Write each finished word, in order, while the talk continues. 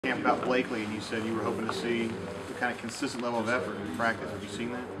camp about Blakely, and you said you were hoping to see the kind of consistent level of effort in practice. Have you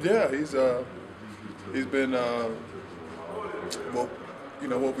seen that? Yeah, he's been well,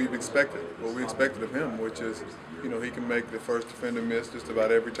 what we expected of him, which is he can make the first defender miss just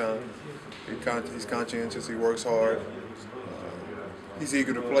about every time. He's conscientious. He works hard. He's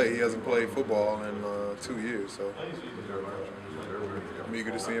eager to play. He hasn't played football in 2 years, so I'm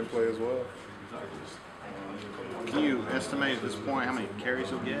eager to see him play as well. Can you estimate at this point how many carries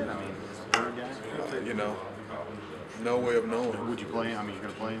he'll get? I mean, third guy? No way of knowing. Would you play him? I mean,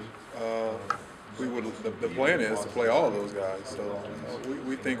 you're going to play him? We would. The plan is to play all of those guys. So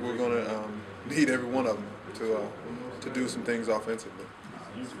we think we're going to need every one of them to do some things offensively.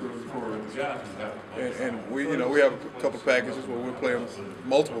 And we have a couple of packages where we're playing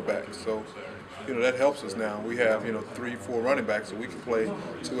multiple backs. So that helps us now. We have 3, 4 running backs, so we can play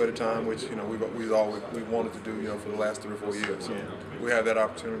 2 at a time, which we've wanted to do for the last 3 or 4 years. So we have that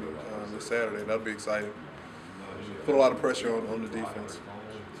opportunity this Saturday. That'll be exciting. Put a lot of pressure on the defense.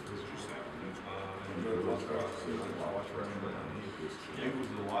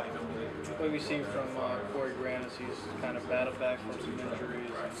 What have you seen from Corey Grant as he's kind of battled back from some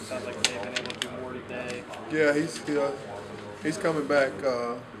injuries? It sounds like they've been able to do more today. Yeah, he's coming back.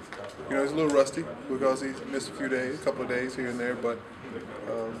 He's a little rusty because he missed a couple of days here and there, but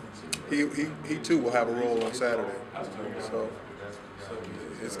he too will have a role on Saturday. So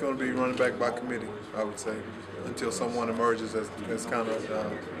it's going to be running back by committee, I would say, until someone emerges as kind of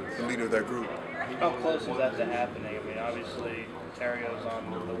the leader of that group. How close is that to happening? I mean, obviously, Terrio's on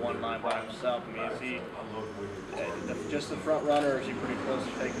the one line by himself. I mean, is he just the front runner, or is he pretty close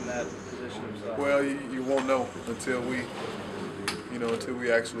to taking that position himself? Well, you won't know until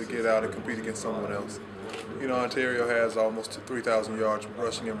we actually get out and compete against someone else. Ontario has almost 3,000 yards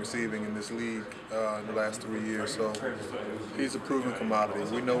rushing and receiving in this league in the last 3 years, so he's a proven commodity.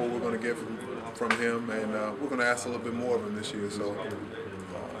 We know what we're going to get from him, and we're going to ask a little bit more of him this year. So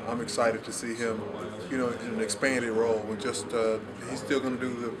I'm excited to see him, in an expanded role. He's still going to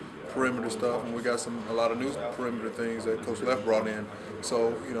do the perimeter stuff, and we got a lot of new perimeter things that Coach Leff brought in.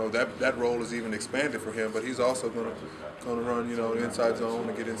 So that role is even expanded for him. But he's also going to run the inside zone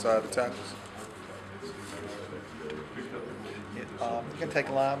and get inside the tackles. You can take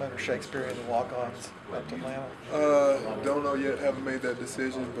linemen or Shakespeare and the walk-ons up to Atlanta? Don't know yet. Haven't made that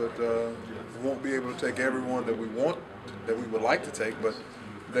decision, but we won't be able to take everyone that we would like to take. But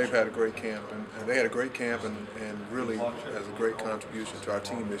they've had a great camp, and they had a great camp, and really has a great contribution to our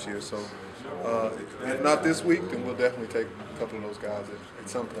team this year. So if not this week, then we'll definitely take a couple of those guys at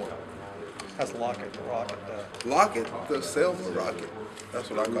some point. How's Lockett, the Rocket? Lockett, the Selma Rocket. That's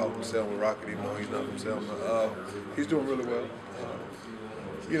what I call him, Selma Rocket, even though he's not from Selma. He's doing really well.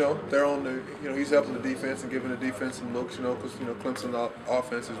 They're on the, he's helping the defense and giving the defense some looks, because, Clemson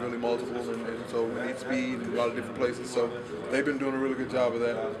offense is really multiple, and so we need speed in a lot of different places. So they've been doing a really good job of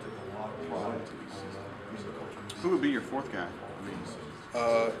that. Who would be your fourth guy?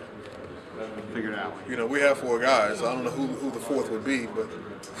 Figure it out. We have 4 guys. I don't know who the fourth would be, but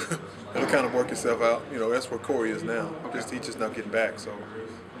it'll kind of work itself out. That's where Corey is now. He's just not getting back, so.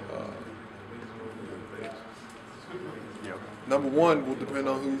 Number 1 will depend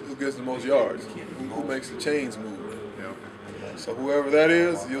on who gets the most yards, who makes the chains move. So whoever that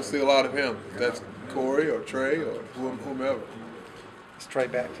is, you'll see a lot of him. If that's Corey or Trey or whomever. Is Trey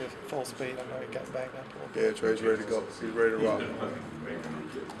back to full speed? I know he got back up a little bit. Yeah, Trey's ready to go. He's ready to rock.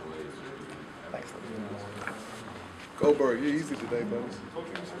 Thanks. Goldberg, you're easy today, buddy.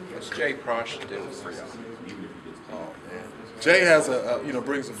 What's Jay Prosh doing for y'all? Oh man, Jay has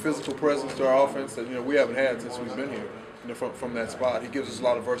brings a physical presence to our offense that we haven't had since we've been here. From that spot, he gives us a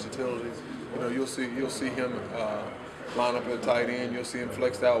lot of versatility. You'll see him line up at tight end. You'll see him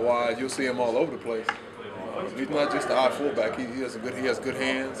flexed out wide. You'll see him all over the place. He's not just an odd fullback. He has good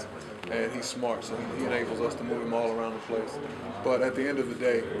hands, and he's smart. So he enables us to move him all around the place. But at the end of the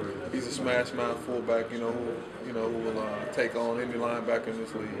day, he's a smash mouth fullback. Who will take on any linebacker in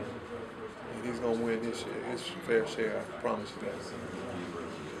this league. And he's gonna win his fair share. I promise you that.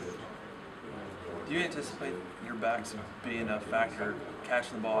 Do you anticipate your backs being a factor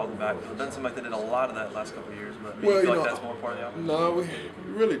catching the ball out of the backfield? It doesn't seem like they did a lot of that last couple of years, but you feel like that's more part of the offense? No, we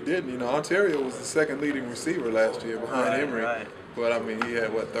really didn't. Ontario was the second leading receiver last year behind Emory. Right. But, he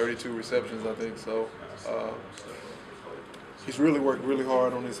had, 32 receptions, I think. So he's really worked really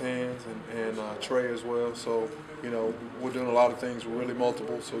hard on his hands, and Trey as well. So, we're doing a lot of things. We're really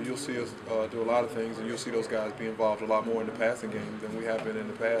multiple. So you'll see us do a lot of things, and you'll see those guys be involved a lot more in the passing game than we have been in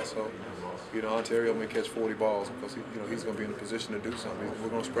the past. So, Ontario may catch 40 balls because he's going to be in a position to do something. We're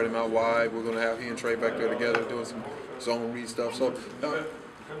going to spread him out wide. We're going to have he and Trey back there together doing some zone read stuff. So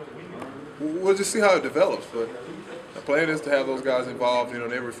we'll just see how it develops. But the plan is to have those guys involved, in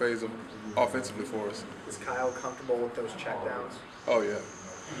every phase of offensively for us. Is Kyle comfortable with those checkdowns? Oh yeah,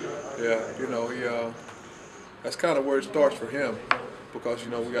 he that's kind of where it starts for him, because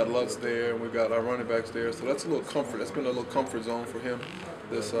we got Lutz there and we got our running backs there, so that's a little comfort. That's been a little comfort zone for him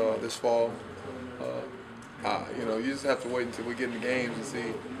this fall. You just have to wait until we get in the games and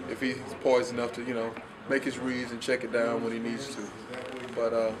see if he's poised enough to make his reads and check it down when he needs to.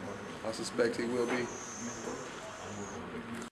 But I suspect he will be.